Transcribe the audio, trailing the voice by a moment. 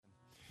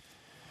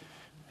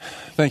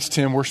Thanks,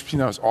 Tim. Worship team,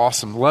 that was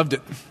awesome. Loved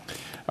it.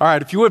 All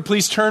right, if you would,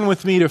 please turn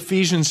with me to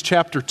Ephesians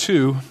chapter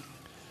 2.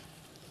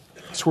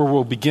 That's where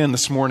we'll begin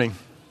this morning.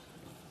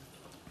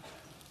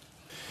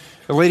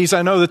 Ladies,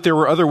 I know that there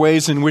were other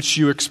ways in which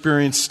you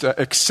experienced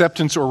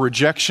acceptance or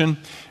rejection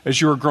as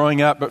you were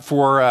growing up, but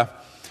for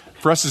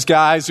us as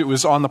guys, it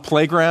was on the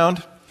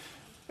playground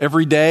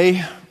every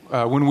day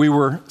when we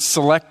were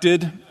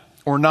selected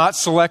or not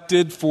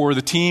selected for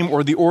the team,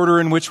 or the order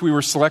in which we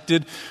were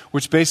selected,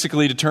 which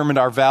basically determined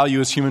our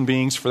value as human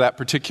beings for that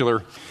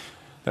particular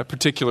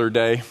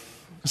day.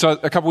 So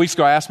a couple weeks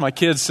ago, I asked my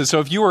kids, so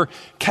if you were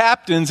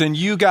captains and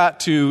you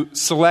got to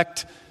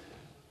select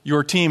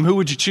your team, who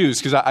would you choose?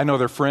 Because I know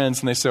they're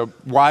friends, and they said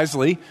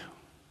wisely,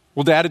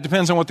 well, Dad, it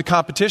depends on what the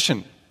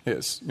competition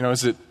is. You know,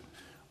 is it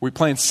we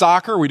playing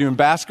soccer, are we doing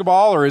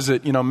basketball, or is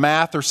it,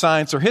 math or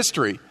science or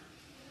history?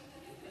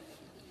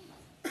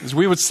 Because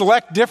we would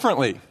select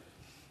differently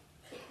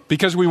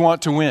because we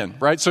want to win,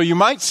 right? So you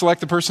might select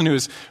the person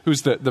who's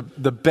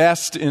the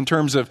best in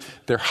terms of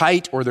their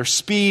height or their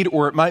speed,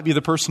 or it might be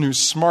the person who's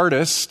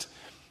smartest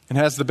and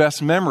has the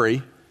best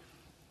memory,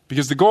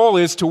 because the goal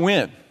is to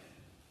win.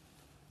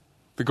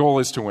 The goal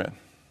is to win.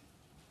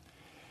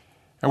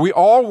 And we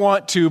all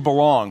want to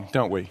belong,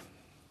 don't we?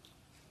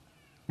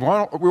 We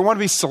want to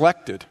be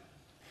selected.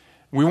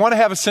 We want to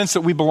have a sense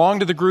that we belong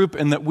to the group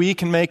and that we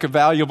can make a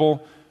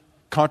valuable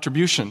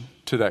contribution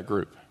to that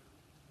group.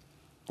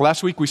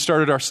 Last week we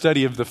started our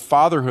study of the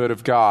fatherhood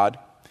of God.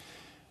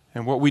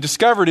 And what we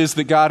discovered is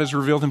that God has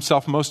revealed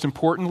himself most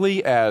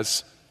importantly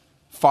as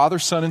Father,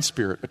 Son, and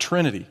Spirit, a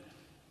Trinity.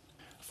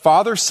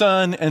 Father,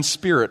 Son, and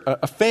Spirit,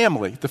 a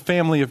family, the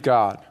family of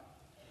God.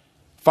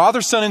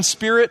 Father, Son, and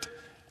Spirit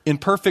in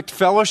perfect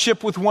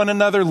fellowship with one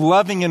another,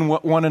 loving in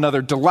one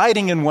another,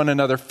 delighting in one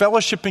another,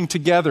 fellowshipping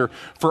together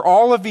for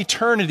all of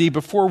eternity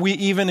before we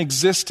even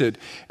existed.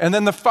 And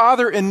then the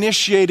Father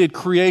initiated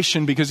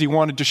creation because he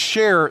wanted to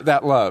share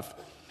that love.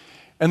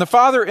 And the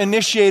Father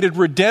initiated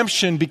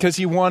redemption because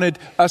he wanted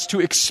us to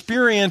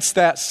experience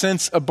that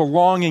sense of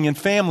belonging and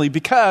family,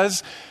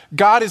 because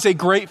God is a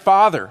great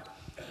Father.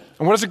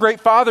 And what does a great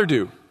Father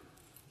do?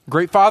 A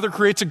great Father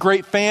creates a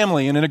great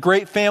family, and in a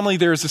great family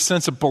there is a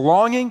sense of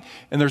belonging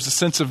and there's a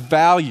sense of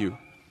value.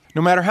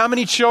 No matter how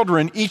many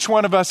children, each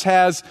one of us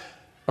has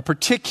a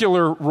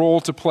particular role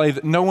to play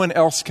that no one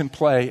else can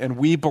play, and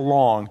we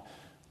belong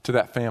to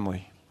that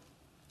family.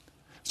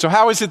 So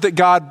how is it that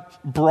God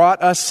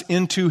brought us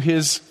into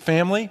his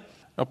family?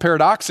 Well,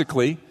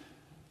 paradoxically,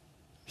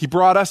 he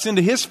brought us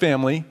into his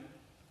family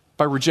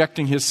by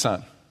rejecting his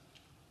Son.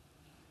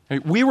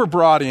 We were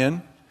brought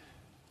in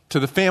to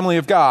the family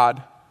of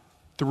God,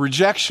 the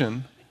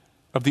rejection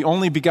of the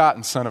only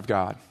begotten Son of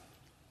God.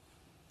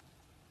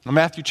 In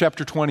Matthew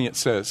chapter 20 it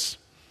says,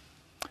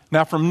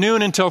 "Now from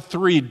noon until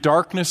 3,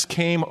 darkness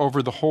came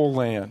over the whole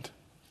land.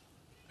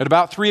 At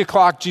about 3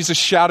 o'clock, Jesus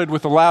shouted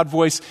with a loud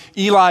voice,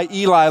 'Eli,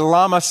 Eli,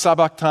 lama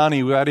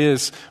sabachthani,' that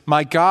is,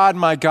 my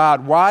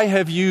God, why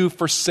have you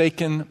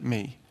forsaken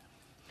me?"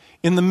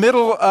 In the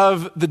middle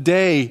of the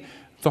day,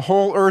 the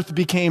whole earth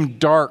became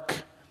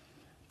dark,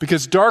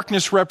 because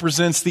darkness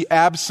represents the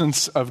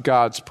absence of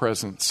God's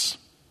presence.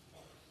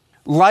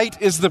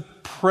 Light is the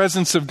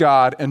presence of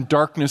God, and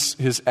darkness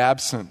his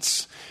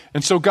absence.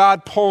 And so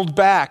God pulled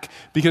back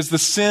because the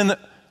sin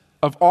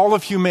of all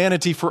of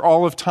humanity for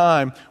all of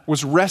time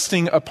was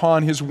resting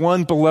upon his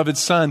one beloved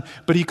Son,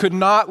 but he could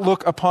not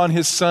look upon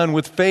his Son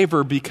with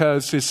favor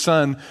because his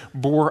Son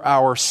bore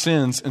our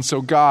sins, and so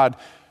God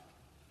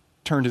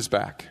turned his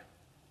back.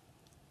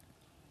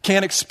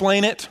 Can't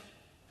explain it,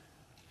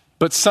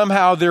 but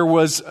somehow there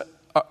was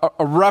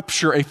a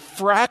rupture, a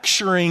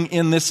fracturing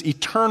in this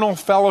eternal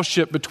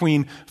fellowship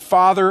between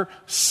Father,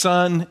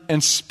 Son,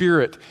 and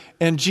Spirit,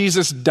 and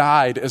Jesus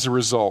died as a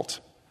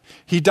result.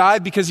 He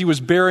died because he was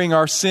bearing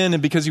our sin,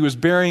 and because he was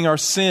bearing our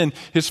sin,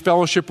 his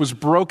fellowship was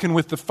broken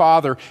with the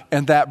Father,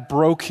 and that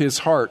broke his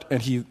heart,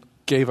 and he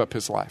gave up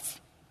his life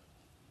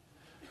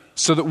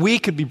so that we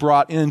could be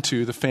brought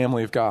into the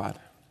family of God.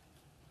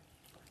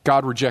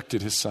 God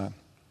rejected his Son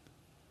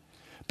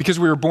because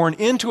we were born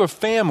into a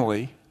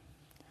family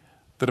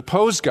that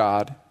opposed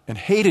God and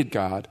hated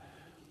God,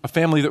 a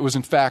family that was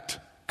in fact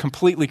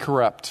completely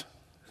corrupt.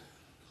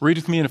 Read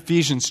with me in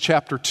Ephesians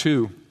chapter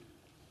 2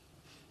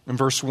 and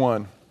verse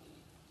 1.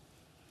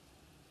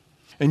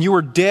 "And you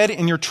were dead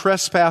in your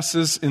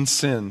trespasses and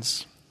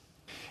sins,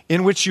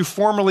 in which you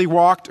formerly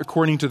walked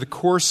according to the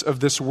course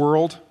of this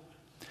world,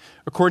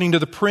 according to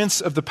the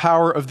prince of the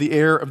power of the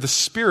air, of the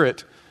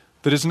spirit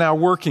that is now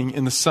working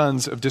in the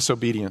sons of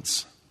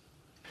disobedience.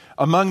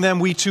 Among them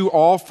we too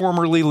all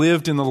formerly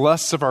lived in the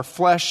lusts of our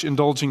flesh,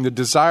 indulging the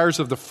desires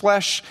of the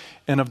flesh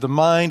and of the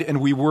mind, and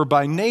we were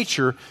by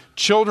nature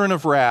children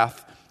of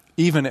wrath,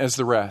 even as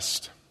the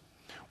rest."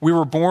 We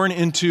were born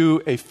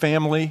into a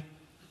family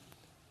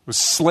with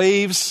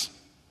slaves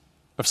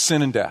of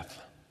sin and death.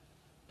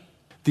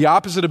 The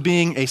opposite of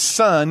being a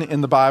son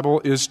in the Bible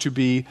is to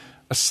be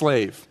a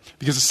slave,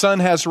 because a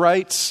son has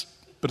rights,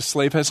 but a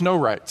slave has no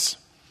rights.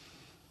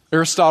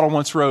 Aristotle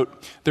once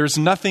wrote, "There's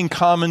nothing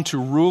common to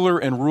ruler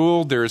and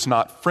ruled. There is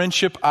not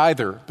friendship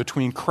either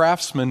between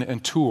craftsman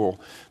and tool.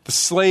 The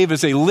slave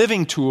is a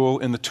living tool,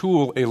 and the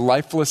tool a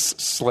lifeless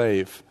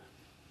slave."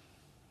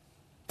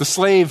 The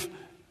slave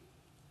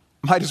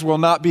might as well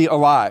not be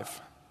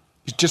alive.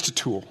 He's just a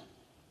tool.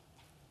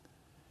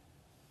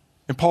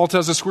 And Paul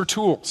tells us we're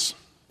tools.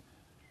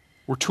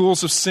 We're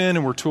tools of sin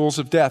and we're tools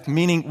of death,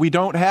 meaning we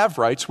don't have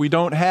rights. We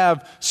don't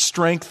have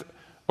strength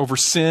over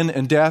sin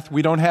and death.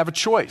 We don't have a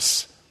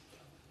choice.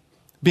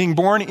 Being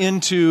born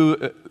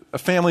into a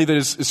family that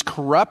is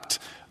corrupt,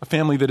 a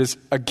family that is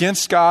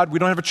against God, we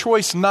don't have a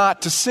choice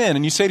not to sin.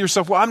 And you say to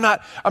yourself, well, I'm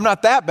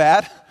not that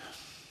bad.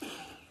 I'm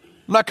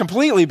not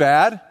completely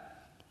bad.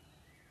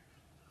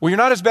 Well, you're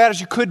not as bad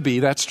as you could be.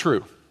 That's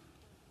true.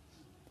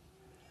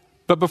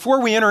 But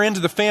before we enter into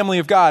the family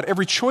of God,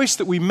 every choice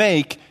that we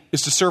make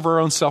is to serve our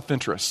own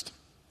self-interest,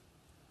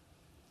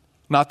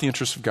 not the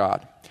interest of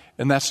God.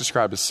 And that's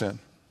described as sin.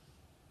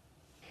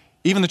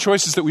 Even the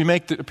choices that we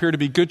make that appear to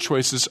be good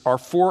choices are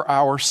for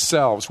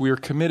ourselves. We are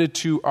committed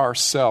to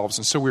ourselves.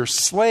 And so we are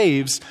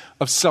slaves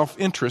of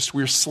self-interest.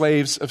 We are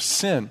slaves of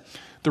sin.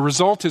 The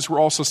result is we're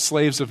also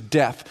slaves of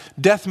death.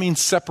 Death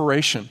means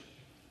separation.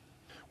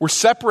 We're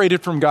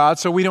separated from God,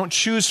 so we don't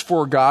choose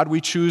for God,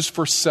 we choose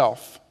for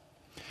self.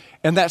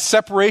 And that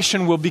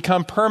separation will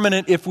become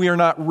permanent if we are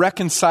not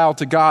reconciled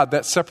to God.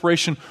 That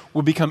separation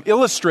will become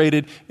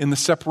illustrated in the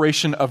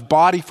separation of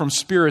body from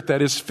spirit,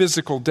 that is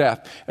physical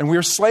death. And we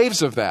are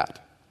slaves of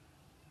that.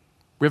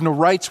 We have no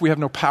rights, we have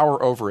no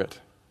power over it.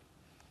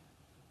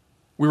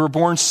 We were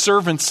born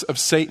servants of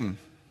Satan,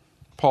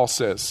 Paul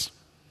says.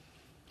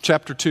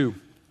 Chapter 2,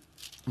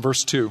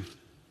 verse 2.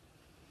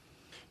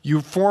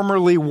 You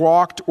formerly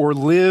walked or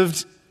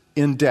lived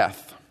in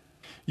death.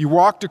 You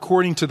walked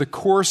according to the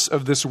course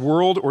of this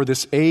world or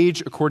this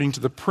age, according to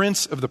the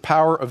prince of the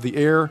power of the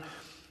air,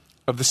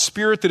 of the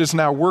spirit that is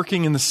now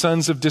working in the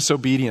sons of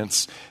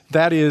disobedience.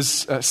 That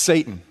is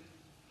Satan,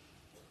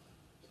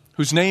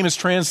 whose name is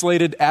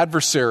translated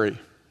adversary.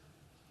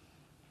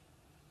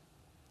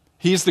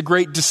 He is the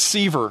great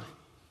deceiver.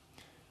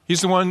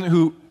 He's the one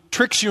who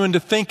tricks you into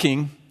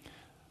thinking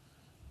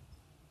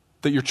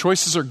that your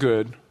choices are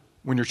good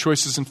when your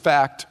choices, in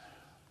fact,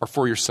 are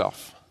for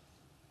yourself.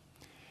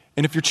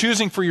 And if you're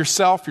choosing for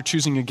yourself, you're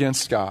choosing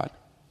against God.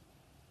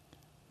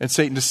 And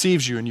Satan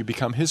deceives you and you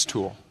become his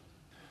tool.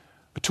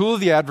 A tool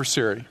of the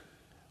adversary,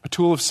 a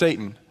tool of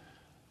Satan,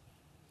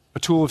 a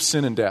tool of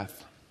sin and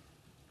death.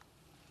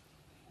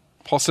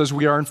 Paul says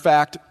we are in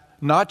fact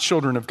not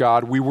children of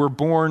God. We were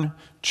born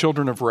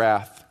children of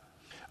wrath.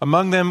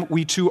 Among them,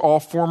 we too all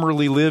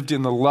formerly lived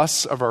in the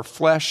lusts of our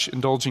flesh,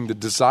 indulging the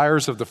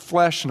desires of the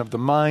flesh and of the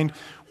mind.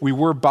 We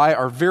were by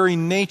our very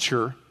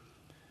nature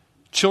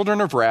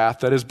children of wrath,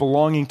 that is,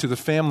 belonging to the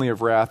family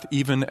of wrath,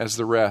 even as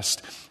the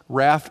rest.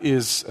 Wrath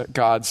is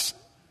God's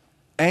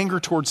anger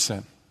towards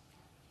sin.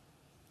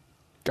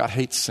 God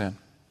hates sin.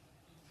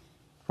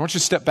 I want you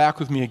to step back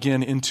with me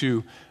again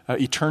into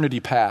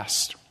eternity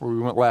past, where we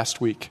went last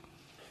week.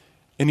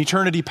 In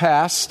eternity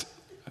past,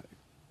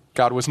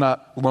 God was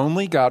not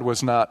lonely. God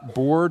was not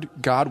bored.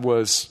 God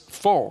was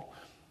full.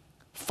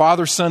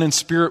 Father, Son, and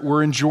Spirit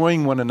were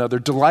enjoying one another,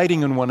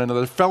 delighting in one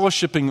another,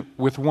 fellowshipping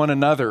with one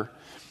another.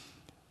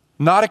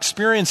 Not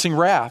experiencing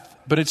wrath,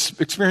 but it's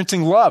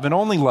experiencing love and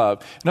only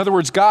love. In other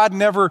words, God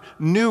never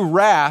knew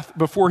wrath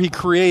before he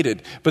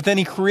created. But then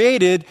he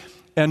created,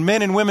 and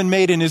men and women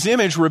made in his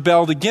image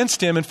rebelled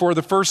against him. And for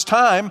the first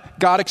time,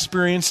 God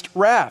experienced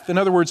wrath. In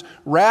other words,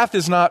 wrath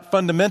is not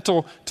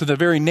fundamental to the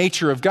very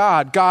nature of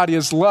God. God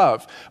is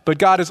love. But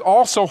God is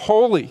also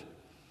holy.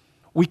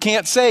 We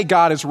can't say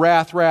God is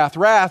wrath, wrath,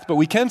 wrath, but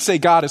we can say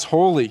God is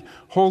holy,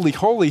 holy,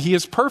 holy. He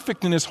is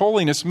perfect in his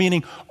holiness,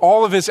 meaning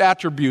all of his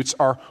attributes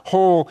are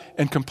whole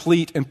and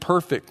complete and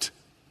perfect.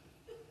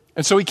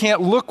 And so he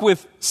can't look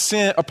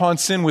upon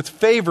sin with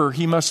favor.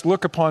 He must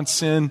look upon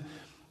sin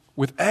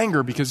with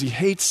anger because he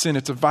hates sin.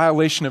 It's a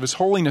violation of his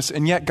holiness,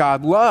 and yet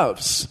God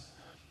loves.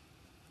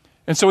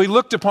 And so he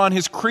looked upon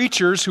his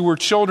creatures who were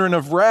children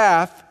of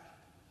wrath,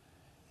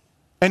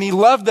 and he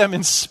loved them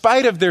in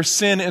spite of their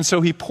sin, and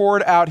so he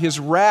poured out his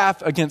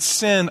wrath against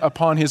sin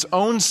upon his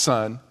own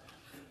Son,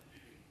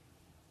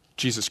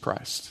 Jesus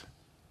Christ.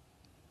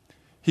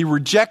 He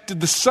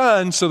rejected the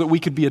Son so that we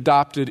could be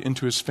adopted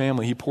into his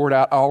family. He poured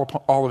out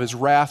all of his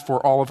wrath for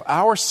all of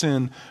our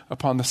sin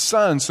upon the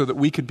Son so that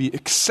we could be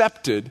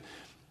accepted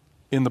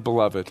in the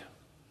Beloved.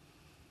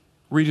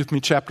 Read with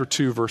me chapter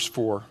 2, verse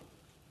 4.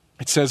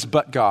 It says,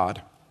 but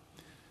God.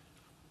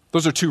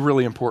 Those are two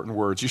really important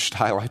words. You should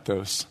highlight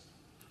those.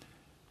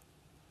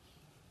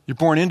 You're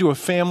born into a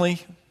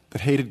family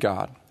that hated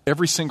God,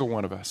 every single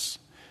one of us,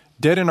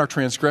 dead in our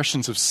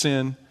transgressions of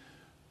sin,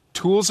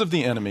 tools of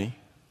the enemy,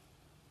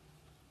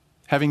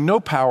 having no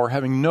power,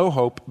 having no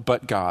hope,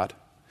 but God.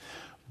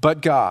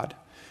 But God,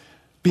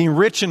 being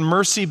rich in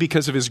mercy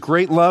because of his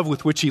great love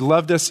with which he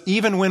loved us,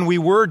 even when we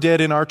were dead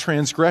in our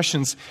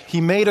transgressions,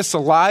 he made us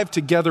alive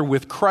together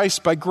with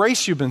Christ. By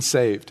grace you've been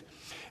saved.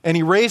 And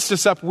he raised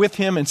us up with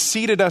him and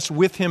seated us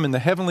with him in the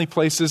heavenly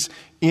places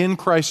in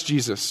Christ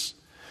Jesus,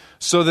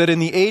 so that in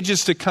the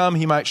ages to come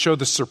he might show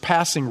the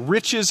surpassing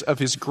riches of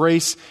his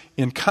grace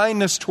in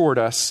kindness toward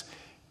us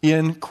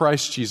in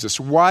Christ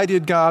Jesus. Why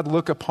did God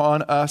look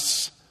upon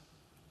us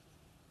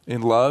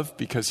in love?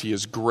 Because he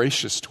is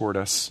gracious toward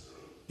us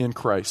in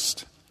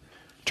Christ.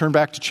 Turn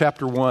back to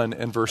chapter 1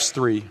 and verse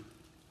 3.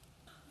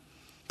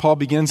 Paul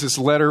begins his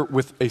letter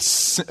with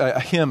a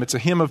hymn. It's a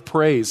hymn of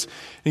praise.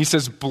 And he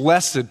says,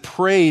 "Blessed,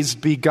 praise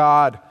be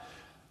God,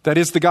 that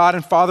is the God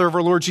and Father of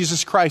our Lord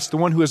Jesus Christ, the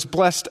one who has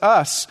blessed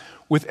us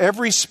with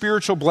every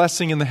spiritual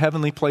blessing in the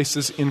heavenly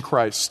places in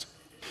Christ.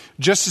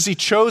 Just as he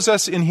chose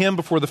us in him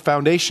before the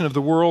foundation of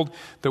the world,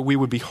 that we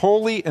would be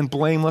holy and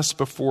blameless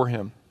before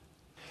him.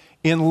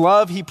 In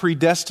love, he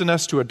predestined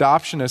us to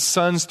adoption as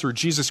sons through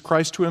Jesus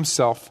Christ to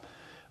himself,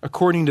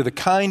 according to the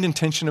kind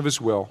intention of his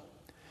will,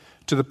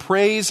 to the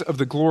praise of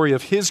the glory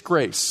of his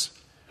grace,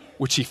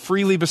 which he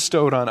freely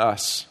bestowed on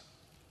us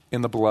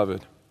in the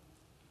beloved."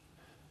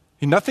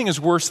 Nothing is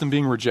worse than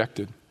being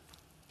rejected.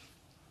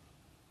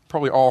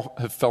 Probably all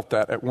have felt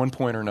that at one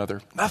point or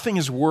another. Nothing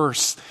is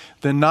worse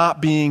than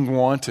not being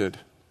wanted.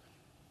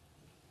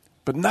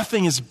 But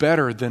nothing is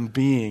better than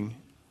being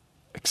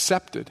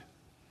accepted,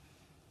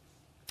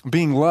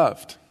 being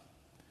loved.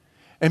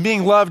 And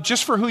being loved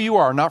just for who you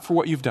are, not for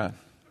what you've done.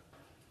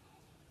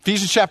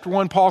 Ephesians chapter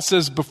 1, Paul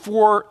says,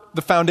 before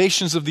the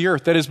foundations of the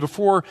earth, that is,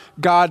 before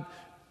God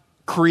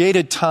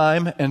created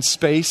time and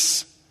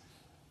space,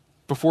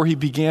 before he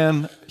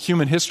began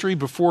human history,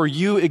 before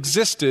you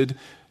existed,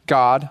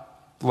 God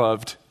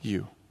loved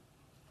you.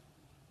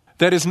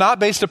 That is not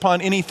based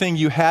upon anything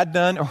you had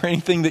done or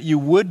anything that you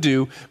would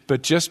do,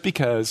 but just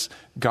because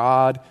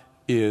God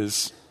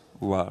is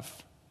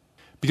love.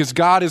 Because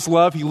God is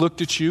love, he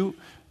looked at you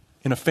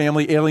in a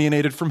family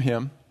alienated from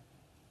him,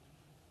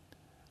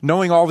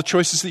 knowing all the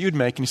choices that you'd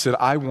make, and he said,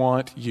 I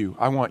want you.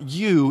 I want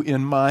you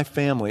in my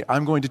family.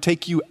 I'm going to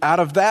take you out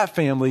of that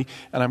family,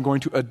 and I'm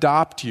going to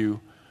adopt you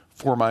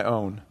for my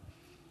own.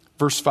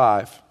 Verse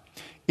 5,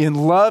 in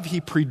love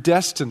he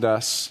predestined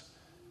us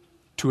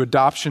to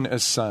adoption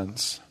as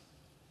sons.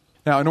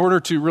 Now, in order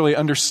to really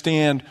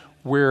understand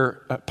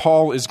where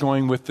Paul is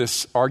going with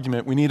this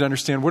argument, we need to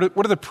understand what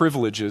are the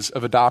privileges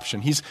of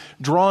adoption. He's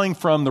drawing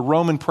from the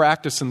Roman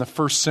practice in the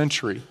first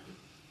century.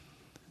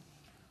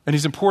 And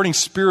he's importing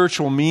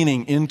spiritual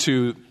meaning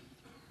into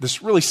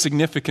this really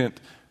significant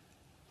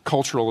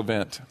cultural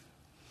event.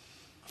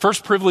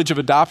 First privilege of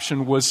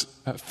adoption was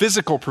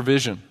physical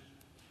provision.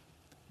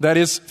 That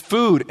is,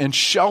 food and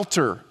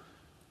shelter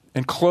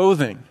and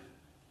clothing,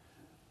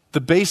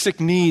 the basic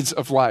needs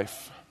of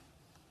life.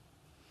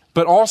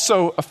 But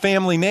also a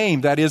family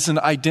name, that is an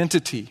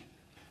identity.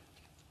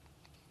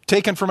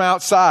 Taken from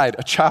outside,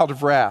 a child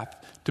of wrath,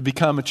 to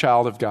become a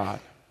child of God.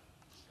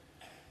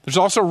 There's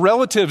also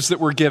relatives that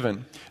were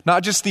given.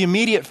 Not just the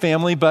immediate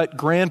family, but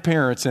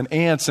grandparents and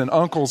aunts and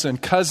uncles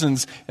and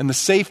cousins, and the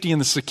safety and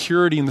the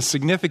security and the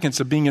significance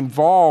of being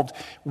involved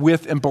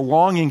with and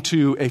belonging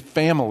to a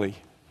family.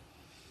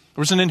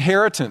 There was an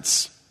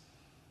inheritance.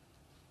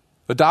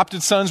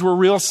 Adopted sons were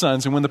real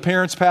sons, and when the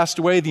parents passed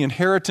away, the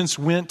inheritance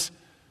went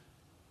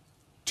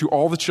to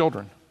all the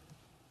children.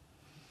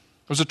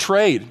 There was a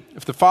trade.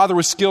 If the father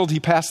was skilled, he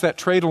passed that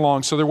trade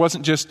along, so there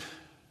wasn't just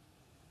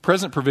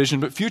present provision,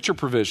 but future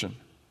provision.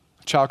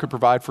 A child could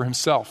provide for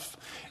himself.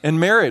 And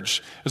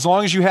marriage, as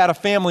long as you had a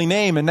family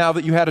name, and now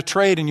that you had a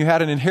trade and you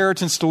had an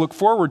inheritance to look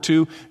forward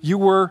to, you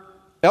were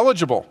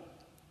eligible.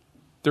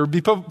 There would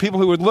be people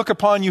who would look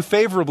upon you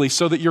favorably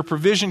so that your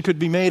provision could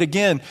be made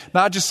again,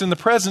 not just in the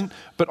present,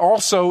 but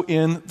also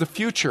in the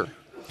future.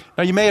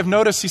 Now, you may have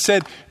noticed he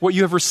said, what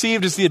you have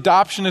received is the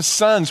adoption as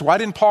sons. Why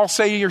didn't Paul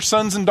say your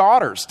sons and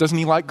daughters? Doesn't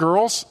he like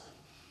girls?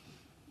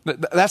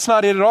 That's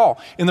not it at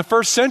all. In the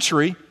first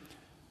century,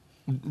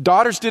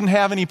 daughters didn't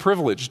have any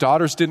privilege.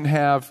 Daughters didn't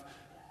have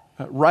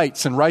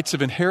rights and rights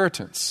of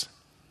inheritance.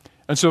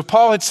 And so if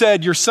Paul had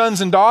said, your sons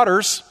and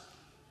daughters,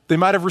 they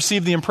might have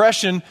received the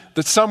impression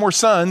that some were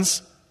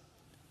sons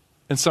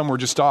and some were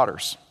just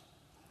daughters.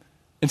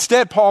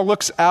 Instead, Paul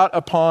looks out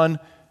upon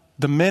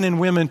the men and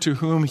women to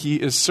whom he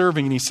is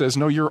serving, and he says,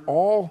 no, you're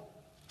all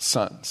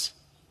sons.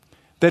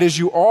 That is,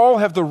 you all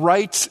have the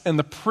rights and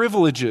the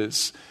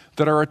privileges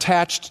that are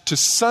attached to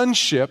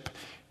sonship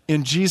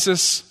in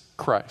Jesus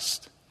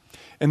Christ.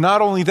 And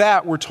not only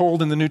that, we're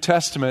told in the New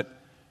Testament,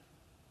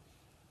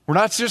 we're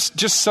not just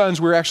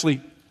sons, we're actually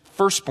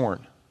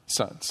firstborn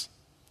sons.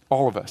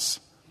 All of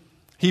us.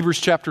 Hebrews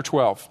chapter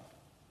 12.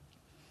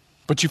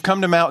 But you've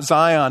come to Mount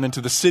Zion and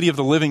to the city of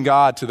the living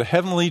God, to the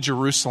heavenly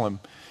Jerusalem,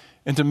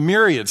 and to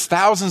myriads,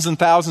 thousands and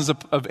thousands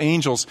of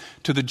angels,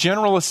 to the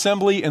general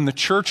assembly and the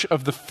church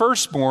of the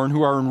firstborn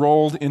who are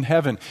enrolled in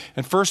heaven.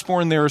 And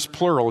firstborn there is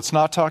plural. It's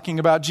not talking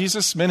about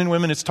Jesus, men and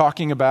women, it's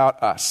talking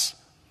about us.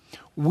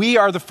 We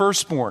are the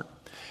firstborn.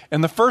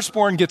 And the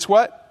firstborn gets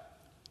what?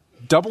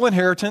 Double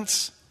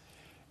inheritance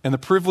and the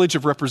privilege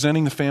of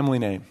representing the family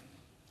name.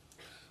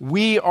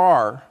 We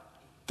are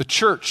the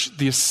church,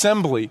 the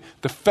assembly,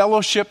 the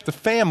fellowship, the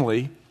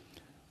family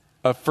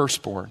of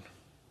firstborn.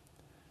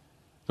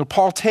 So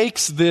Paul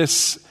takes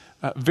this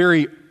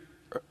very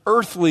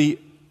earthly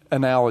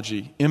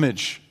analogy,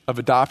 image of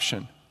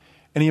adoption.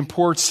 And he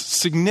imports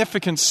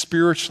significance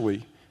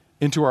spiritually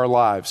into our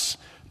lives.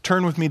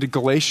 Turn with me to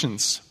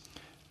Galatians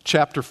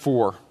chapter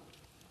 4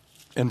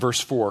 and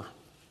verse 4.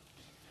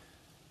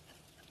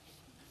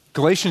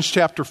 Galatians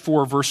chapter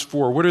 4, verse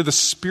 4. What are the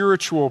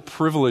spiritual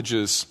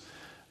privileges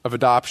of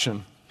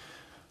adoption?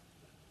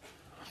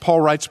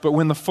 Paul writes, "But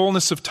when the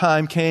fullness of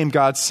time came,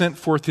 God sent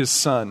forth his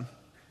Son,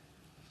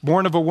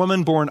 born of a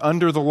woman born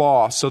under the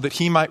law, so that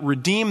he might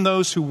redeem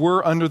those who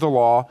were under the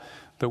law,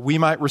 that we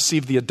might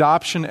receive the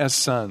adoption as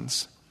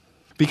sons.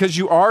 Because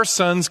you are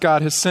sons,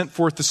 God has sent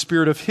forth the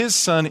Spirit of his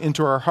Son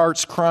into our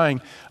hearts,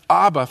 crying,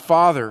 'Abba,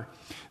 Father.'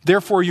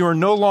 Therefore you are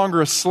no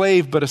longer a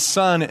slave, but a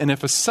son, and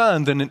if a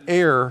son, then an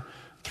heir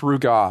through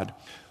God."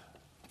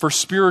 For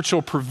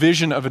spiritual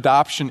provision of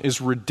adoption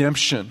is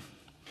redemption.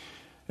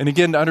 And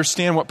again, to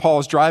understand what Paul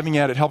is driving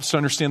at, it helps to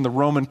understand the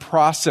Roman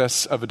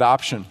process of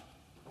adoption.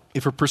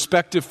 If a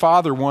prospective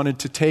father wanted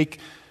to take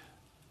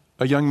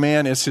a young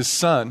man as his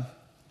son,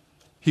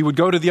 he would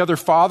go to the other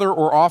father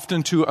or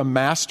often to a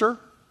master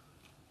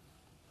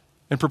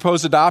and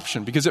propose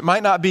adoption, because it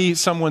might not be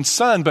someone's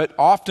son, but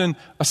often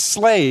a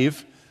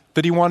slave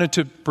that he wanted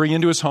to bring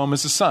into his home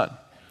as a son.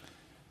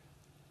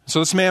 So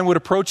this man would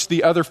approach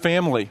the other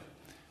family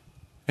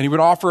and he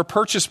would offer a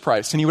purchase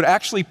price, and he would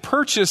actually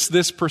purchase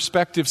this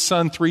prospective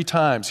son 3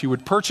 times. He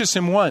would purchase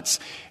him once,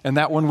 and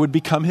that one would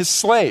become his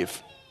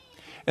slave.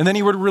 And then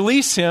he would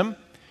release him,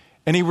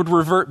 and he would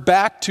revert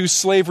back to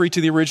slavery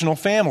to the original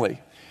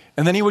family.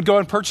 And then he would go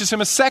and purchase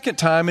him a second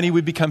time, and he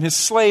would become his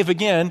slave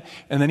again,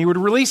 and then he would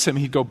release him.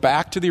 He'd go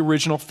back to the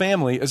original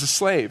family as a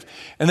slave.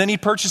 And then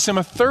he'd purchase him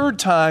a third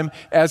time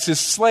as his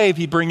slave.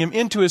 He'd bring him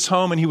into his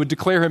home, and he would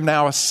declare him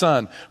now a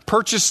son.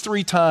 Purchased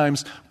 3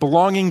 times,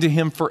 belonging to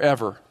him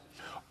forever.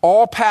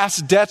 All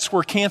past debts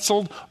were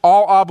canceled.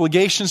 All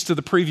obligations to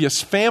the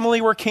previous family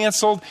were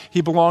canceled.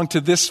 He belonged to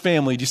this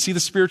family. Do you see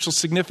the spiritual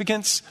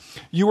significance?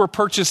 You were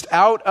purchased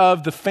out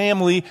of the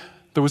family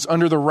that was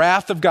under the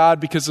wrath of God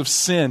because of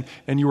sin,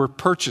 and you were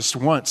purchased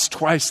once,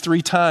 twice,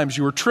 3 times.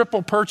 You were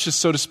triple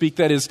purchased, so to speak.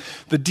 That is,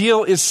 the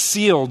deal is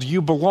sealed.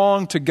 You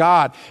belong to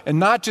God, and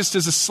not just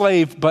as a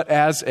slave, but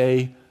as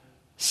a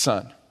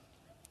son.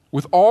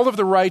 With all of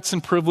the rights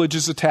and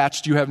privileges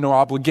attached, you have no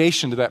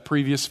obligation to that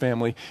previous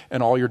family,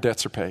 and all your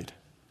debts are paid.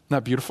 Isn't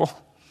that beautiful?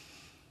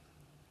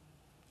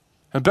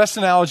 The best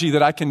analogy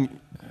that I can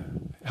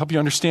help you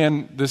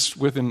understand this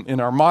with in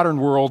our modern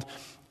world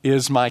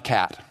is my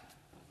cat.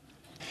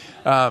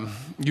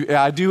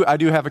 I do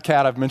have a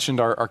cat. I've mentioned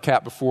our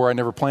cat before. I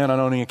never planned on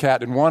owning a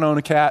cat. Didn't want to own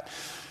a cat.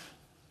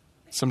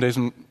 Some days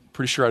I'm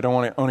pretty sure I don't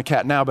want to own a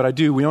cat now, but I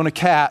do. We own a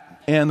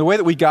cat, and the way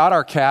that we got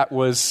our cat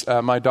was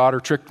my daughter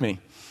tricked me.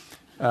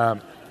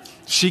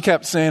 She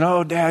kept saying,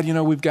 "Oh, Dad,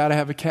 we've got to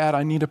have a cat.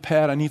 I need a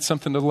pet. I need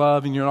something to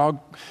love. And,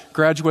 I'll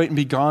graduate and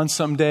be gone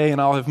someday, and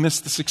I'll have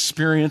missed this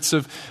experience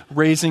of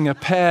raising a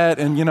pet."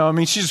 And,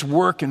 she's just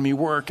working me.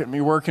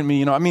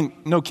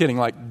 No kidding,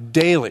 like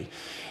daily.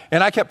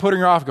 And I kept putting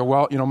her off. I go,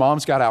 "Well,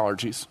 Mom's got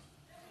allergies,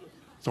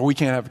 so we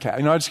can't have a cat."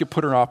 I just kept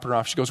putting her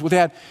off. She goes, "Well,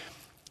 Dad,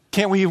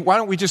 why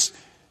don't we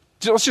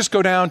let's just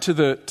go down to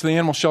the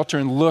animal shelter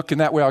and look, and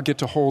that way I'll get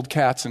to hold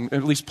cats and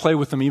at least play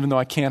with them, even though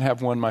I can't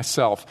have one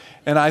myself."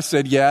 And I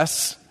said,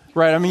 yes,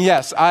 right?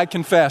 Yes, I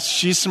confess,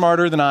 she's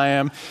smarter than I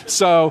am.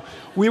 So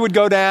we would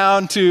go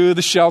down to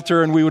the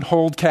shelter and we would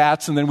hold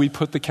cats, and then we'd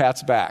put the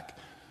cats back.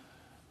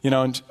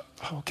 And,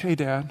 "Okay,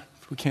 Dad,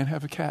 we can't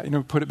have a cat,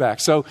 put it back."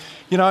 So,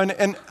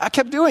 and I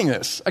kept doing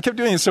this.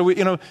 So, we,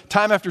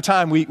 time after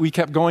time, we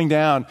kept going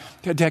down.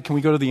 "Dad, can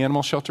we go to the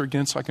animal shelter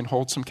again so I can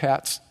hold some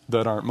cats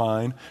that aren't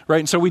mine?" Right?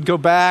 And so we'd go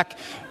back,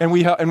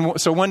 and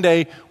so one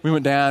day we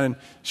went down, and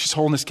she's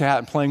holding this cat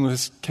and playing with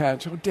this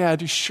cat. "Oh,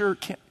 Dad, you sure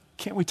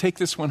can't we take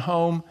this one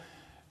home?"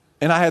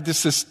 And I had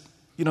this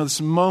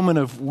moment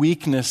of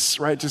weakness,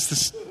 right? Just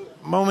this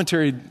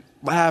momentary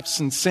lapse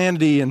in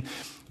sanity, and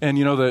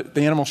the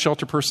animal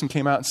shelter person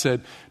came out and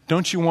said,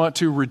 "Don't you want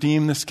to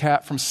redeem this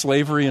cat from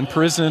slavery and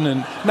prison?"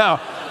 And no,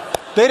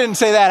 they didn't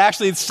say that.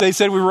 Actually, they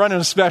said we were running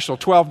a special,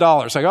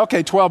 $12. Like,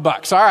 okay,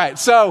 $12. All right.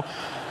 So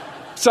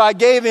I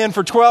gave in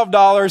for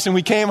 $12, and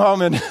we came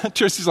home, and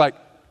Tristan's like,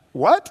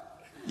 "What?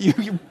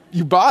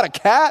 You bought a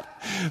cat?"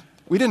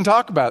 We didn't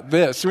talk about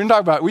this. We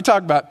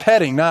talked about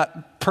petting,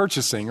 not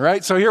purchasing,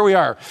 right? So here we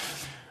are.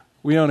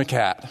 We own a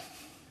cat.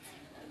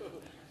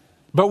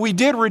 But we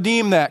did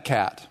redeem that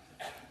cat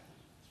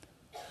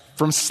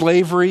from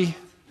slavery,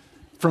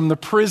 from the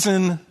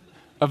prison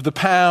of the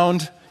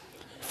pound,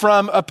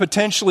 from a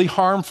potentially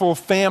harmful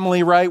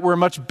family, right? We're a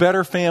much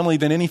better family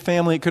than any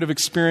family it could have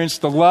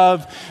experienced. The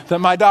love that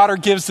my daughter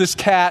gives this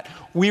cat,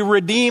 we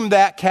redeemed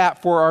that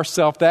cat for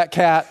ourselves. That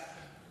cat,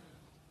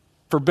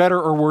 for better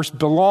or worse,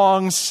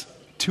 belongs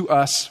to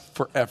us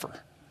forever.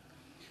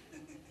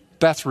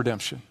 That's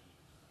redemption.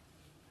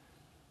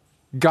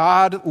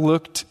 God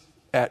looked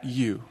at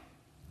you,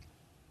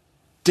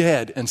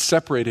 dead and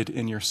separated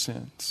in your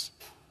sins.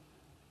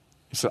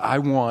 He said, "I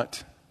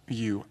want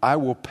you. I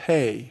will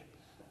pay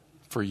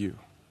for you.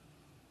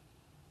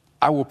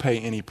 I will pay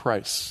any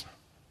price.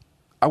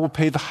 I will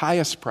pay the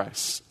highest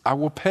price. I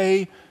will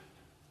pay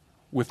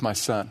with my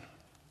Son.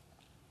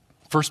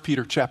 1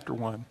 Peter chapter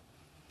 1.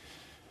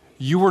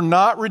 You were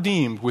not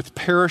redeemed with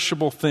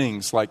perishable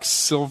things like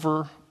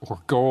silver or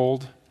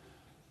gold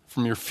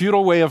from your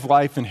futile way of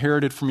life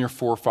inherited from your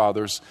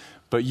forefathers,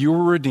 but you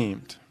were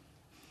redeemed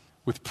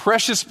with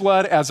precious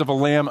blood as of a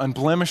lamb,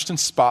 unblemished and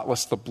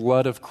spotless, the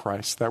blood of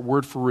Christ. That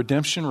word for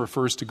redemption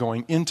refers to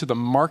going into the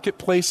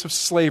marketplace of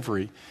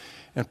slavery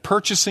and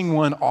purchasing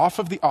one off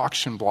of the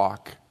auction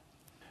block,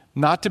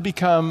 not to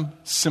become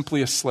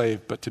simply a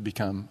slave, but to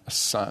become a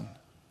son.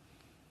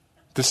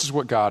 This is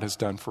what God has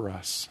done for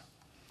us.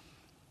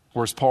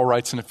 Or as Paul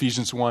writes in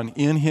Ephesians 1,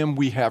 in him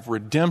we have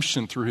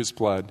redemption through his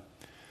blood,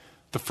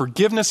 the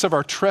forgiveness of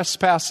our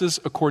trespasses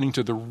according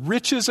to the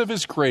riches of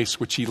his grace,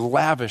 which he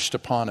lavished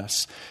upon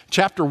us.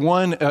 Chapter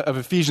 1 of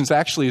Ephesians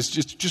actually is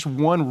just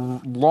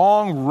one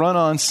long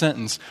run-on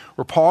sentence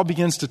where Paul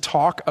begins to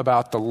talk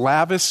about the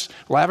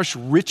lavish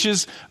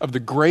riches of the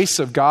grace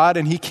of God,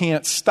 and he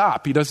can't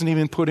stop. He doesn't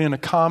even put in a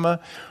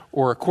comma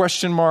or a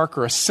question mark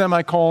or a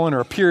semicolon or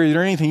a period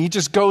or anything. He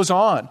just goes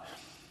on.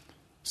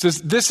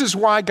 Says, this is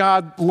why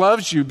God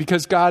loves you,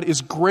 because God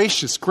is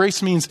gracious.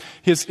 Grace means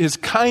his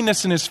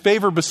kindness and his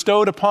favor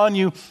bestowed upon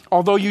you,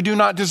 although you do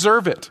not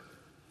deserve it.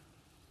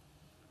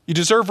 You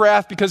deserve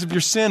wrath because of your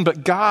sin,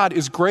 but God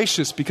is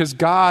gracious because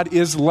God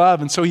is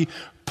love. And so he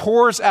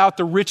pours out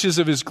the riches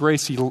of his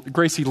grace.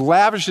 He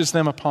lavishes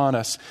them upon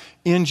us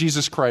in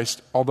Jesus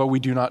Christ, although we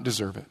do not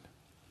deserve it.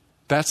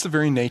 That's the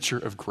very nature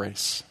of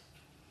grace.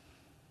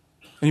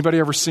 Anybody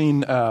ever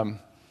seen Sound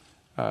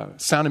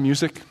of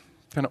Music?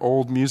 Kind of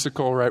old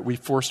musical, right? We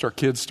forced our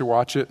kids to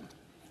watch it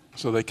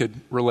so they could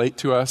relate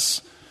to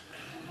us.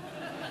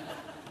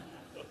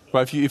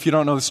 But if you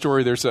don't know the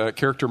story, there's a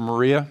character,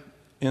 Maria,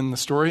 in the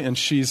story, and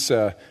she's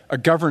a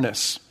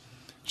governess.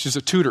 She's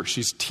a tutor.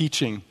 She's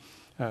teaching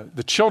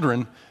the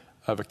children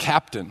of a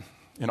captain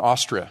in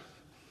Austria.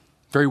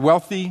 Very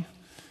wealthy,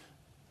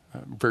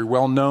 very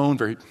well-known,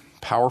 very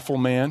powerful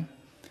man.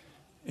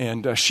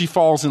 And she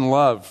falls in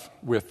love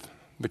with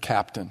the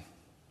captain.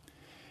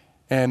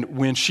 And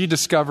when she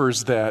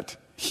discovers that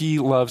he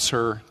loves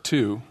her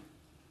too,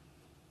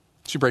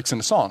 she breaks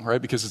into song,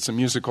 right? Because it's a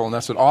musical and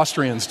that's what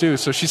Austrians do.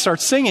 So she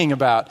starts singing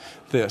about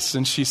this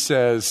and she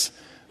says,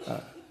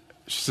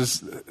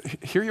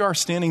 here you are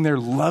standing there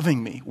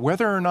loving me,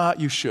 whether or not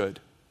you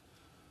should.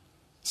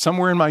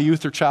 Somewhere in my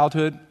youth or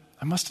childhood,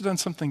 I must have done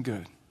something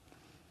good.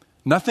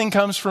 Nothing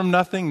comes from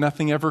nothing.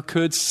 Nothing ever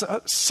could.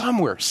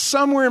 Somewhere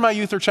in my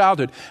youth or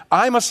childhood,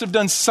 I must have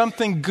done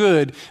something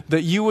good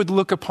that you would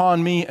look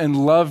upon me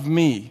and love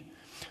me.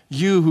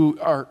 You who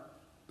are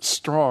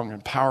strong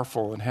and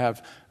powerful and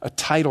have a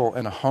title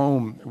and a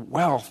home and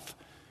wealth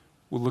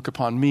will look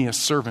upon me, a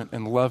servant,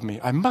 and love me.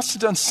 I must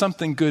have done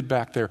something good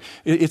back there.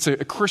 It's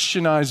a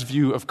Christianized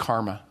view of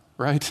karma,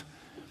 right?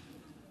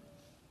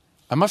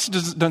 I must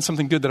have done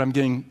something good that I'm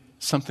getting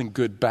something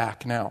good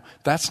back now.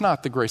 That's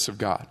not the grace of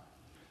God.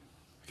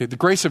 Okay, the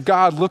grace of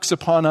God looks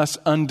upon us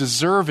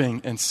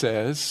undeserving and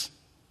says,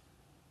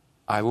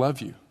 I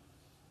love you,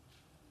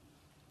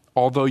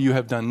 although you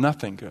have done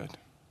nothing good.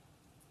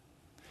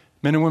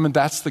 Men and women,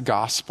 that's the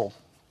gospel.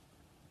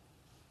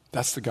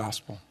 That's the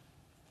gospel.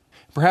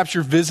 Perhaps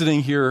you're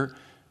visiting here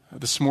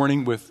this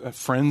morning with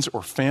friends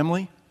or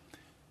family,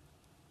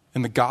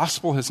 and the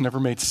gospel has never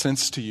made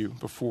sense to you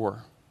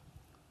before.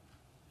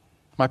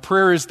 My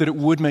prayer is that it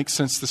would make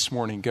sense this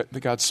morning, that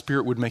God's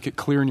Spirit would make it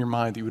clear in your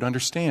mind, that you would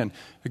understand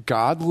that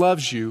God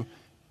loves you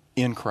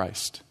in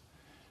Christ.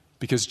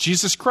 Because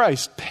Jesus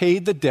Christ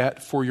paid the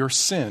debt for your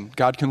sin.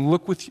 God can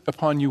look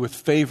upon you with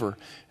favor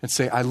and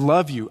say, I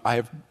love you. I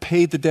have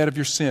paid the debt of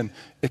your sin.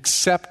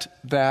 Accept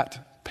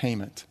that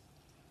payment.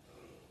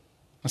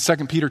 In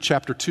 2 Peter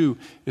chapter 2,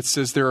 it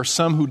says there are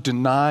some who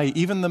deny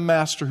even the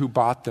master who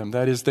bought them.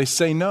 That is, they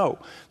say no.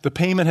 The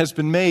payment has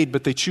been made,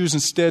 but they choose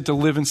instead to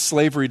live in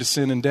slavery to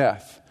sin and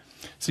death.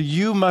 So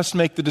you must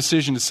make the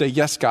decision to say,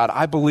 yes, God,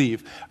 I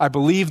believe. I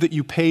believe that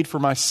you paid for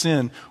my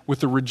sin with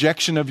the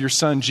rejection of your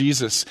son,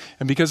 Jesus.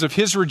 And because of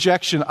his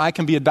rejection, I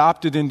can be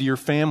adopted into your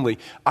family.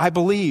 I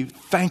believe.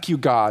 Thank you,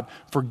 God,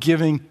 for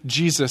giving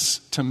Jesus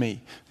to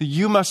me.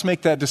 You must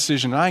make that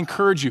decision. And I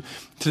encourage you,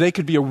 today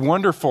could be a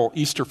wonderful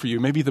Easter for you,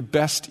 maybe the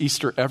best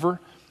Easter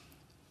ever,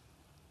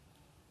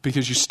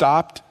 because you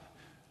stopped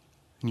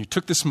and you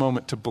took this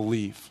moment to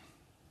believe.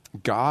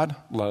 God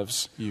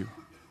loves you.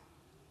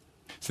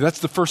 So that's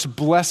the first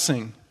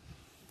blessing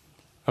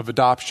of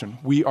adoption.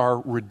 We are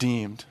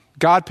redeemed.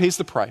 God pays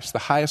the price, the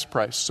highest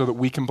price, so that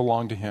we can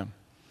belong to him.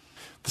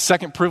 The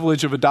second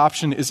privilege of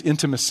adoption is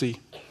intimacy.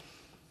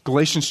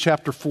 Galatians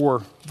chapter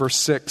 4, verse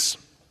 6.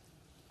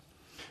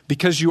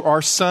 Because you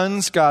are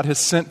sons, God has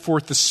sent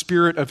forth the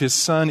Spirit of his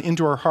Son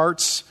into our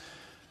hearts,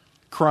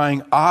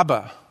 crying,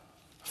 Abba,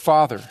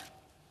 Father.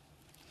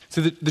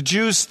 So the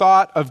Jews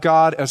thought of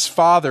God as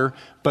Father,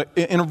 but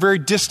in a very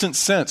distant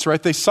sense,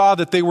 right? They saw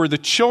that they were the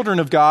children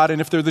of God, and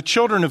if they're the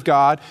children of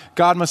God,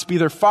 God must be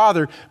their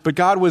Father. But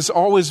God was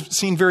always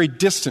seen very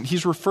distant.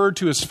 He's referred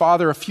to as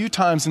Father a few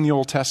times in the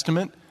Old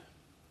Testament.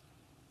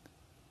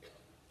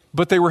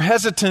 But they were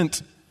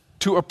hesitant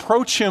to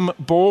approach him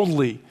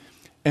boldly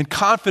and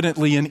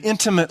confidently and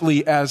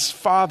intimately as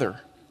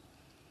Father.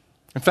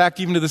 In fact,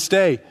 even to this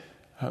day,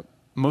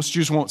 most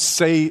Jews won't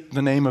say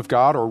the name of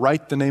God or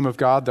write the name of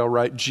God. They'll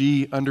write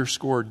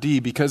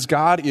G_D because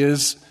God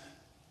is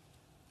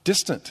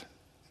distant.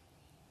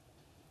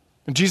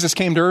 And Jesus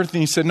came to earth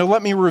and he said, no,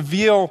 let me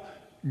reveal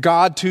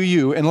God to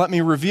you and let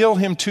me reveal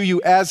him to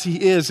you as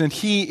he is, and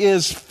he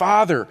is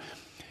Father.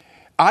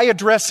 I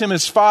address him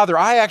as Father.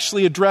 I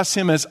actually address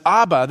him as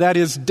Abba, that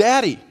is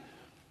Daddy.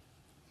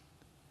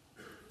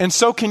 And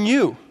so can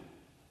you.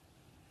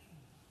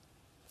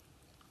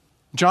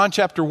 John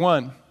chapter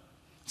 1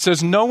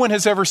 says, no one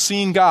has ever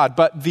seen God,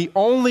 but the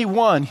only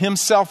one,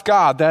 himself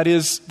God, that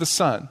is the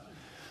Son,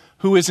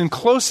 who is in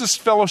closest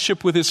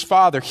fellowship with his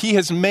Father. He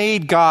has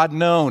made God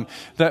known.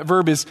 That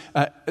verb is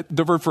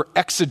the verb for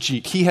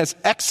exegete. He has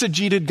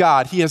exegeted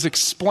God. He has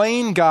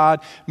explained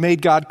God,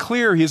 made God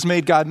clear. He has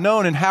made God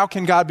known. And how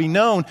can God be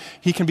known?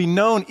 He can be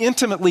known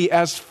intimately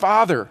as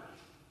Father.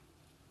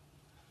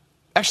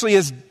 Actually,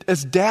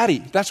 as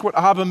Daddy. That's what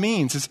Abba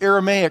means. It's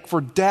Aramaic for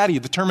Daddy,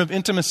 the term of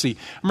intimacy.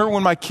 I remember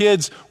when my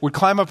kids would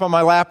climb up on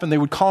my lap and they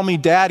would call me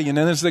Daddy. And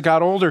then as they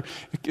got older,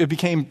 it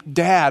became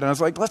Dad. And I was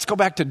like, let's go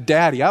back to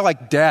Daddy. I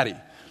like Daddy.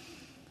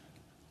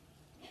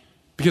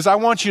 Because I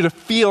want you to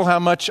feel how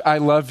much I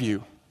love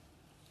you.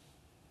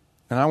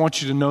 And I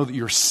want you to know that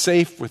you're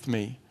safe with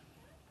me.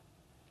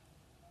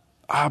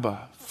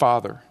 Abba,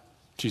 Father,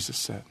 Jesus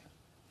said.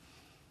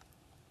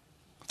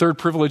 Third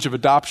privilege of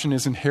adoption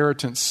is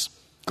inheritance.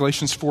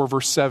 Galatians 4,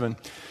 verse 7.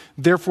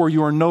 Therefore,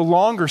 you are no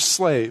longer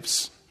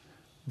slaves,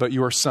 but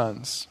you are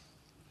sons.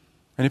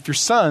 And if you're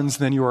sons,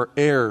 then you are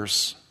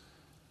heirs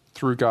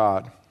through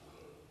God.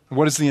 And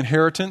what is the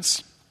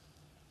inheritance?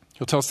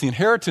 He'll tell us the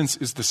inheritance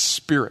is the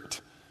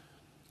Spirit.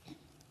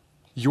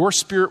 Your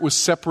spirit was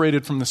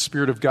separated from the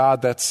Spirit of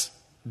God. That's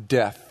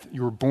death.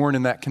 You were born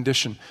in that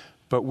condition.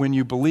 But when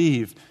you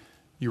believe,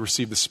 you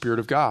receive the Spirit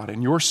of God.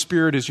 And your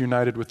spirit is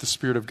united with the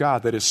Spirit of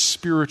God. That is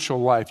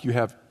spiritual life. You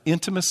have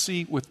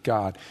intimacy with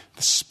God,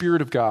 the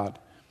Spirit of God.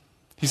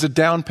 He's a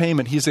down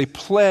payment. He's a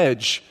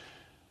pledge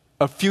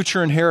of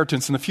future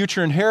inheritance. And the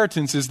future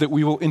inheritance is that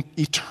we will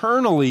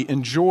eternally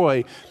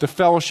enjoy the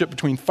fellowship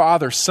between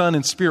Father, Son,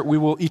 and Spirit. We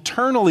will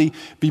eternally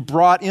be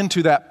brought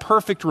into that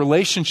perfect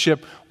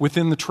relationship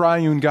within the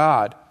triune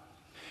God.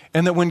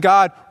 And that when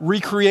God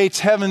recreates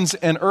heavens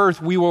and earth,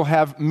 we will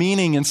have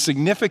meaning and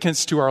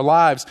significance to our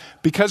lives.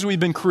 Because we've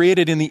been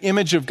created in the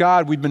image of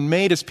God, we've been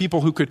made as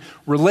people who could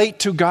relate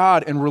to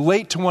God and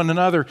relate to one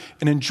another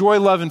and enjoy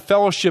love and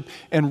fellowship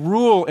and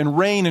rule and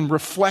reign and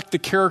reflect the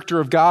character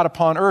of God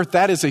upon earth.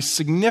 That is a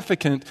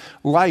significant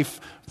life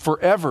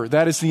forever.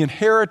 That is the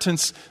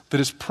inheritance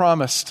that is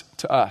promised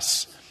to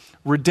us.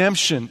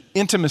 Redemption,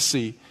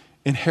 intimacy,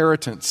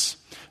 inheritance.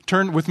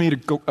 Turn with me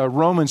to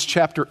Romans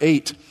chapter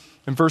 8.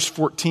 In verse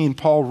 14,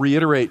 Paul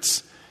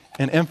reiterates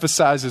and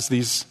emphasizes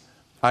these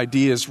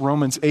ideas.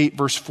 Romans 8,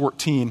 verse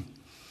 14.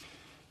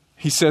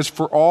 He says,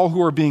 for all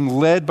who are being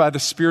led by the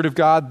Spirit of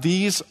God,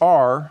 these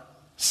are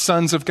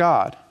sons of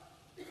God.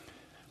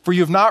 For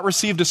you have not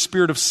received a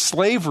spirit of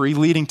slavery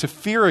leading to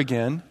fear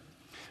again,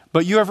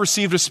 but you have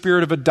received a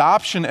spirit of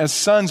adoption as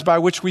sons by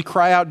which we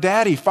cry out,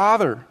 Daddy,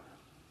 Father.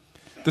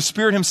 The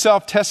Spirit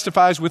himself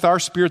testifies with our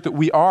spirit that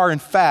we are, in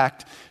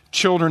fact,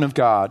 children of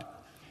God.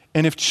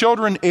 And if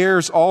children,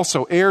 heirs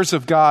also, heirs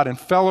of God and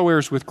fellow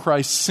heirs with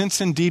Christ, since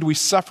indeed we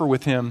suffer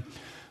with him,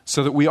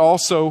 so that we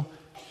also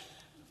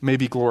may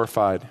be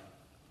glorified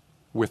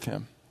with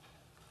him.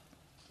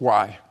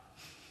 Why?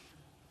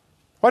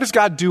 Why does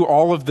God do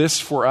all of this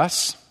for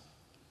us?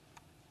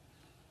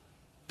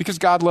 Because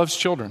God loves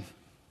children.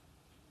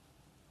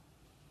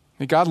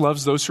 And God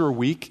loves those who are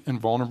weak and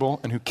vulnerable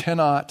and who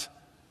cannot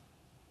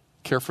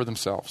care for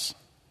themselves.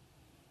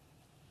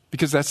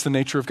 Because that's the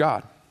nature of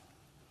God.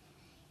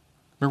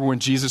 Remember when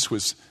Jesus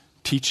was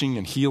teaching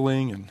and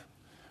healing and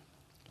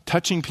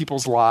touching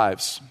people's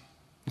lives?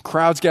 And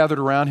crowds gathered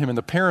around him, and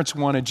the parents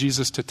wanted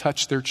Jesus to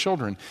touch their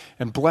children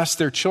and bless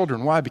their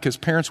children. Why? Because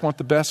parents want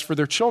the best for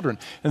their children.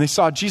 And they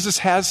saw Jesus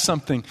has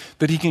something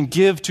that he can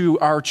give to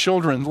our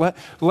children. Let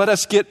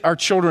us get our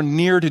children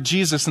near to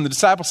Jesus. And the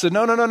disciples said,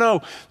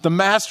 no. The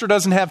master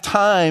doesn't have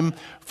time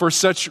for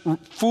such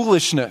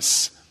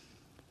foolishness.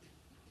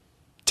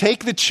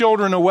 Take the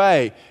children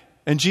away.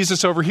 And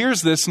Jesus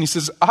overhears this and he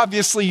says,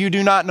 obviously you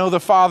do not know the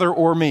Father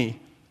or me.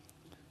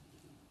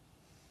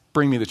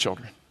 Bring me the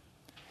children.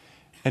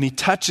 And he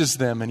touches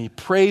them and he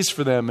prays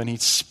for them and he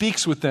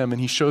speaks with them and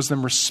he shows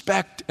them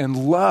respect and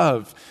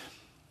love.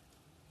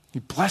 He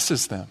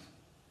blesses them.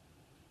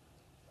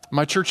 In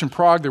my church in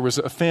Prague, there was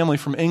a family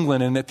from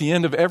England, and at the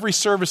end of every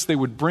service, they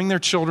would bring their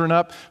children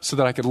up so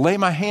that I could lay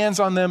my hands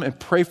on them and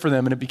pray for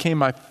them. And it became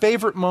my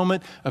favorite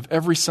moment of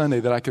every Sunday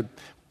that I could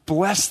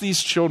bless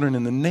these children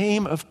in the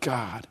name of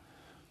God.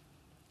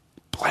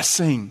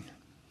 Blessing.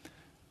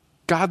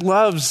 God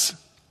loves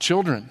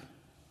children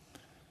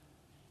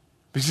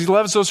because he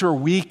loves those who are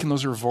weak and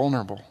those who are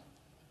vulnerable.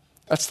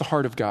 That's the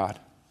heart of God.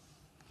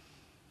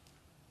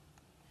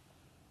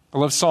 I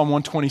love Psalm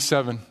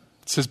 127.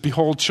 It says,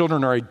 behold,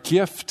 children are a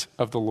gift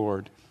of the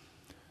Lord.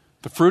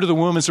 The fruit of the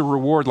womb is a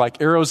reward,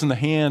 like arrows in the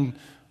hand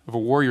of a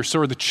warrior.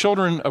 So are the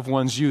children of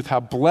one's youth. How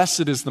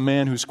blessed is the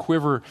man whose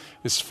quiver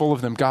is full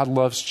of them. God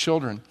loves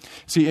children.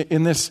 See,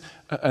 in this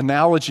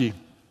analogy,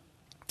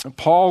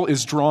 Paul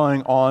is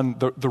drawing on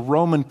the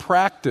Roman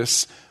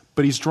practice,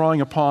 but he's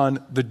drawing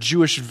upon the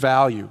Jewish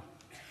value.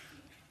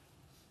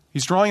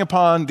 He's drawing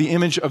upon the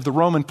image of the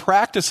Roman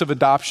practice of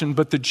adoption,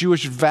 but the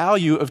Jewish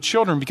value of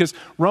children, because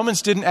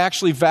Romans didn't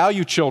actually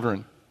value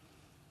children.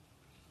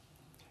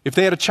 If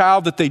they had a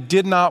child that they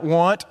did not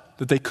want,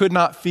 that they could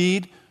not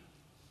feed,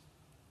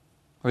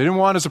 they didn't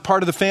want as a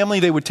part of the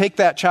family, they would take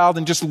that child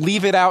and just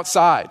leave it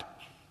outside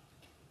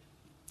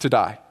to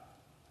die.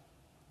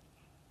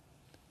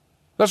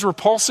 That's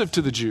repulsive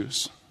to the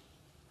Jews.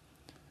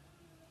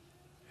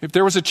 If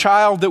there was a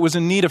child that was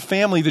in need of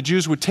family, the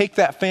Jews would take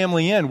that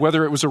family in,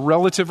 whether it was a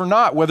relative or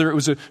not, whether it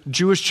was a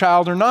Jewish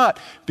child or not,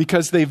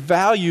 because they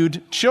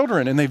valued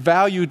children and they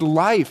valued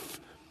life.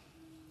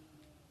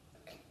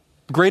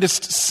 The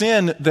greatest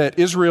sin that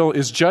Israel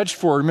is judged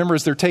for, remember,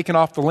 as they're taken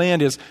off the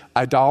land, is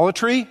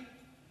idolatry,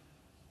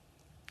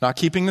 not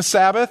keeping the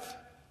Sabbath,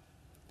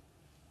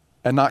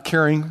 and not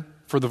caring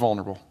for the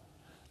vulnerable.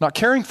 Not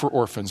caring for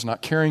orphans,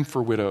 not caring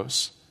for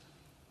widows,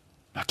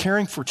 not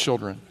caring for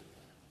children.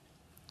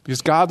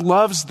 Because God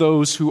loves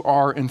those who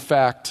are, in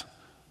fact,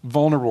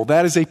 vulnerable.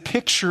 That is a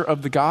picture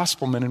of the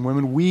gospel, men and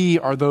women. We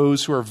are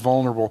those who are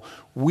vulnerable.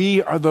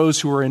 We are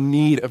those who are in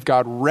need of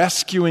God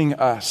rescuing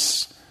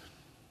us.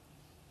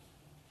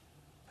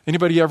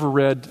 Anybody ever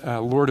read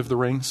Lord of the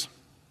Rings?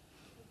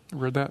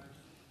 Read that?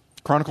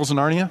 Chronicles of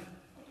Narnia?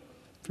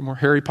 A few more.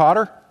 Harry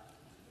Potter?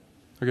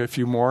 I got a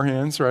few more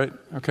hands, right?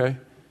 Okay.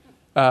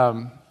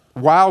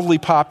 Wildly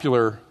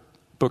popular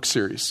book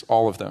series,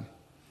 all of them.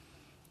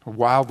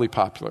 Wildly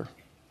popular.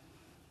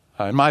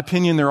 In my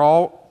opinion, they're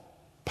all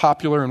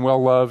popular and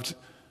well-loved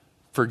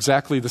for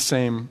exactly the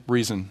same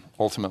reason,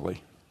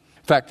 ultimately.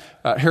 In fact,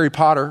 Harry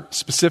Potter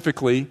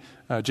specifically,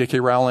 J.K.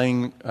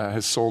 Rowling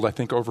has sold, I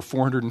think, over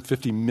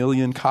 450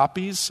 million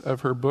copies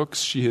of her books.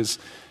 She has,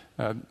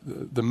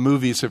 the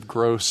movies have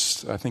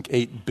grossed, I think,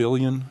 $8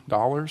 billion,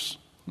 something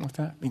like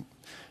that. I mean,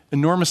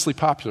 enormously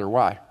popular.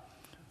 Why?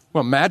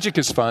 Well, magic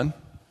is fun,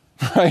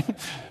 right?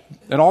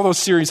 And all those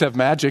series have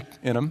magic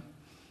in them.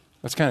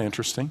 That's kind of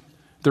interesting.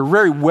 They're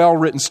very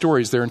well-written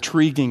stories. They're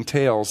intriguing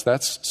tales.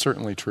 That's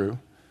certainly true.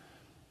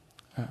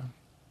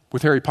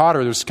 With Harry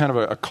Potter, there's kind of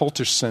a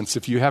cultish sense.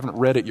 If you haven't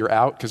read it, you're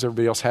out because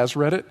everybody else has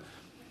read it.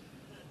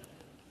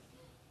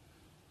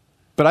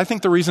 But I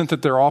think the reason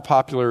that they're all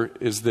popular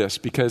is this,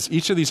 because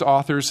each of these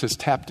authors has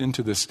tapped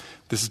into this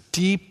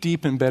deep,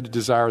 deep embedded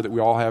desire that we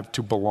all have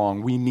to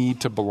belong. We need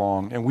to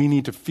belong, and we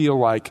need to feel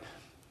like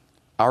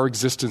our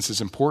existence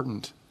is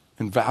important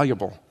and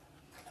valuable,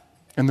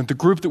 and that the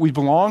group that we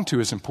belong to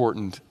is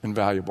important and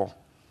valuable.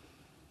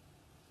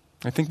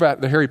 I think about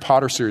the Harry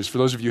Potter series. For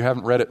those of you who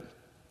haven't read it,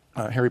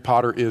 Harry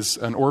Potter is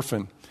an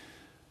orphan.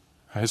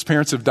 His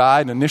parents have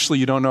died, and initially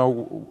you don't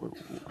know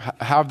how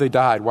have they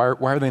died. Why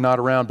are they not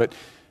around? But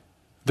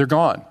they're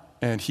gone,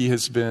 and he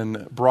has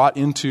been brought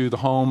into the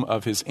home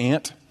of his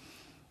aunt,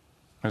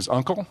 his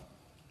uncle,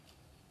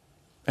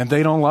 and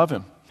they don't love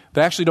him.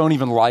 They actually don't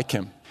even like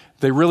him.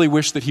 They really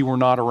wish that he were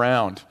not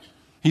around.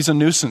 He's a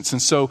nuisance,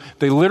 and so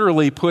they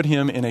literally put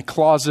him in a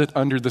closet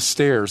under the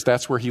stairs.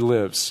 That's where he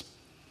lives.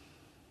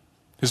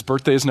 His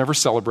birthday is never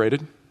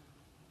celebrated.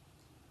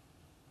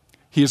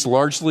 He is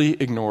largely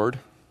ignored.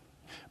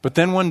 But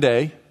then one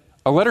day,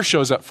 a letter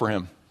shows up for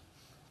him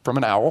from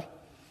an owl.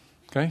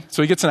 Okay,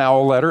 so he gets an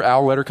owl letter.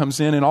 Owl letter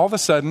comes in, and all of a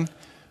sudden,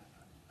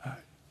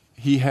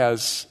 he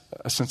has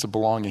a sense of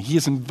belonging. He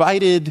is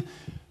invited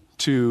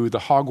to the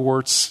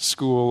Hogwarts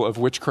School of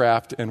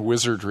Witchcraft and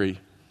Wizardry,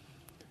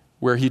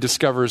 where he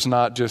discovers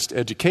not just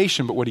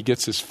education, but what he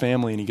gets is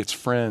family, and he gets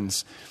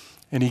friends,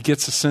 and he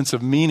gets a sense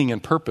of meaning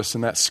and purpose.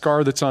 And that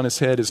scar that's on his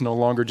head is no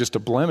longer just a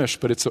blemish,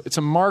 but it's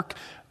a mark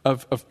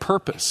of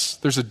purpose.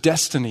 There's a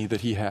destiny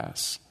that he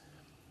has.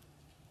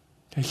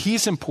 Okay,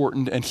 he's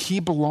important, and he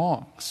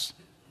belongs.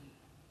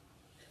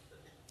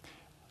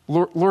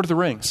 Lord of the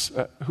Rings.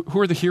 Who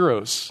are the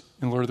heroes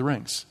in Lord of the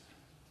Rings?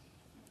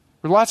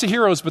 There are lots of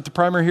heroes, but the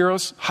primary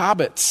heroes,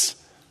 hobbits,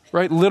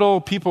 right? Little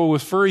people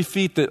with furry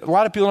feet that a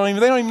lot of people don't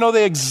even know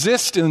they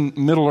exist in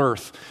Middle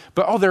Earth.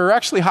 But there are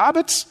actually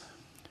hobbits?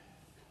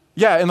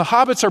 Yeah, and the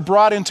hobbits are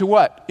brought into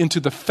what?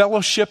 Into the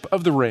fellowship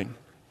of the ring.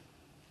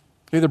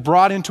 They're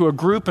brought into a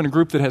group, and a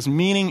group that has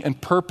meaning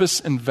and purpose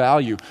and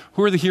value.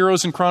 Who are the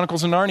heroes in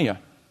Chronicles of Narnia?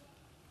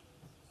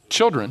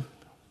 Children.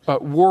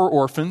 War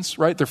orphans,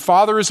 right? Their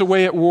father is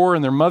away at war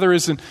and their mother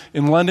is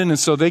in London, and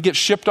so they get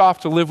shipped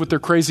off to live with their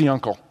crazy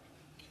uncle.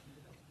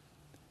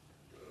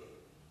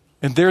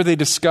 And there they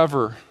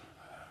discover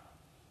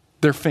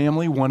their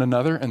family, one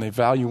another, and they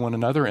value one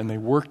another, and they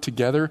work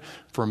together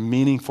for a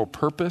meaningful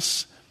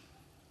purpose.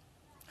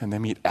 And they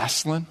meet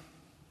Aslan.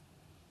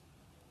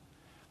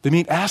 They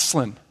meet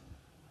Aslan,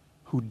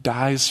 who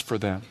dies for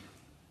them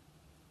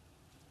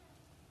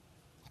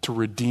to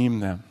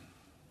redeem them.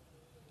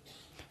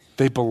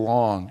 They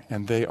belong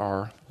and they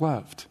are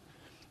loved.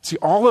 See,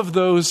 all of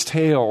those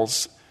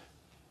tales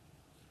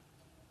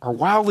are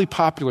wildly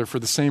popular for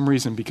the same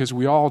reason, because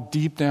we all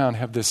deep down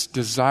have this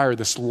desire,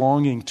 this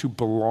longing to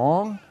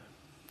belong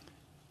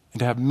and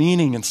to have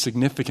meaning and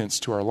significance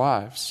to our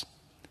lives.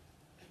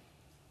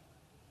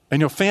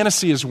 And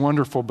fantasy is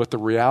wonderful, but the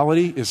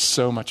reality is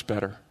so much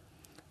better.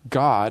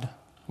 God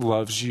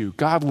loves you.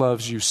 God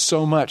loves you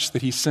so much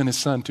that he sent his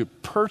son to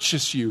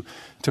purchase you,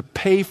 to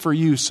pay for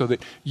you so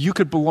that you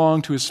could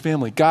belong to his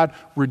family. God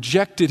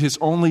rejected his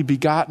only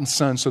begotten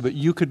son so that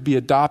you could be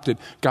adopted.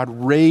 God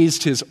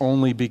raised his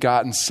only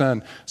begotten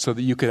son so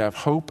that you could have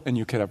hope and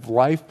you could have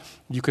life.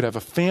 You could have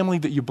a family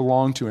that you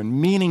belong to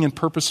and meaning and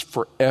purpose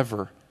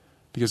forever,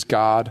 because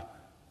God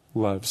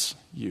loves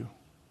you.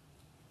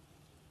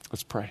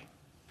 Let's pray.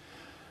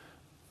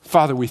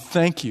 Father, we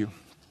thank you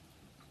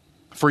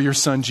for your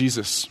son,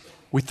 Jesus.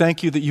 We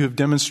thank you that you have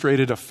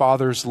demonstrated a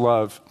father's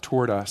love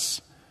toward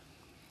us.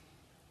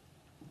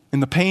 In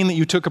the pain that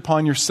you took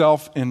upon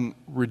yourself in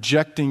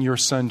rejecting your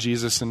son,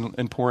 Jesus,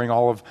 and pouring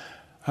all of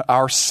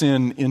our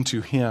sin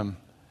into him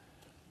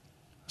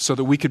so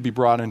that we could be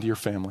brought into your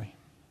family.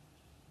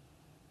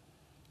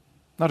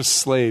 Not as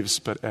slaves,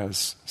 but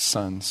as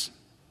sons.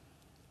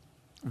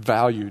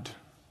 Valued,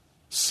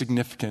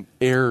 significant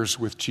heirs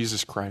with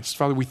Jesus Christ.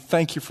 Father, we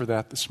thank you for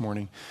that this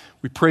morning.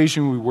 We praise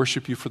you and we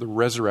worship you for the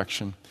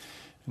resurrection.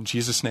 In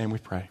Jesus' name we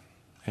pray.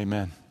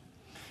 Amen.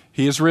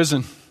 He is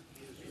risen.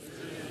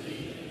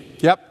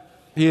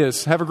 Yep, he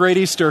is. Have a great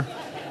Easter.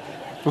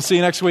 We'll see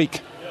you next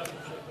week.